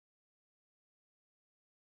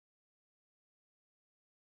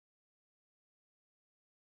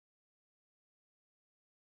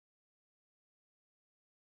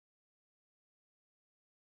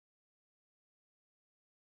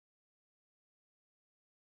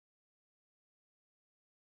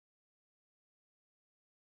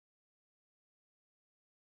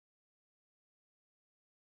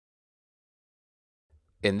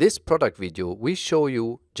In this product video, we show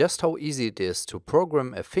you just how easy it is to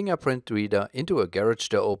program a fingerprint reader into a garage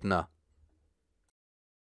door opener.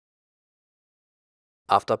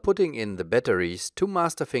 After putting in the batteries, 2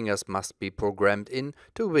 master fingers must be programmed in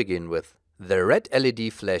to begin with. The red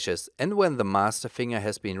LED flashes, and when the master finger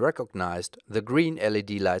has been recognized, the green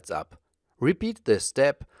LED lights up. Repeat this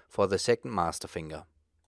step for the second master finger.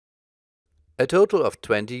 A total of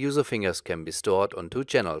 20 user fingers can be stored on 2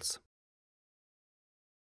 channels.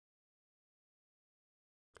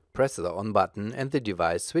 Press the on button and the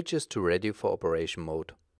device switches to ready for operation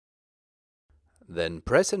mode. Then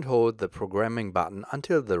press and hold the programming button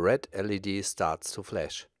until the red LED starts to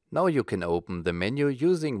flash. Now you can open the menu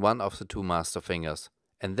using one of the 2 master fingers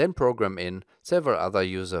and then program in several other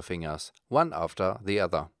user fingers, one after the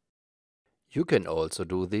other. You can also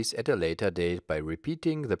do this at a later date by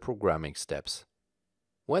repeating the programming steps.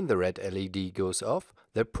 When the red LED goes off,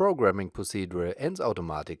 the programming procedure ends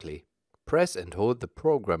automatically. Press and hold the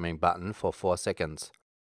programming button for 4 seconds.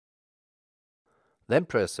 Then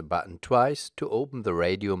press the button twice to open the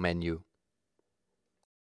radio menu.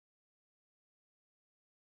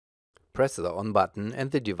 Press the on button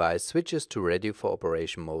and the device switches to ready for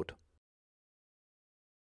operation mode.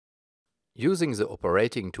 Using the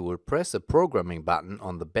operating tool, press the programming button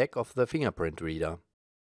on the back of the fingerprint reader.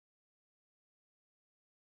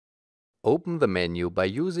 Open the menu by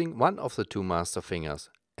using one of the 2 master fingers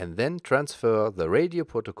and then transfer the radio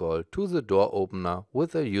protocol to the door opener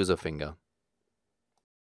with the user finger.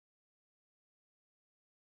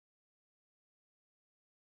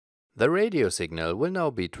 The radio signal will now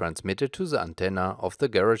be transmitted to the antenna of the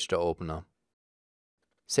garage door opener.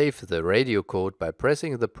 Save the radio code by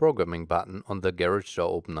pressing the programming button on the garage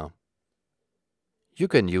door opener. You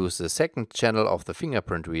can use the second channel of the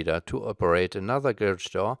fingerprint reader to operate another garage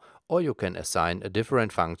door, or you can assign a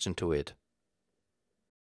different function to it.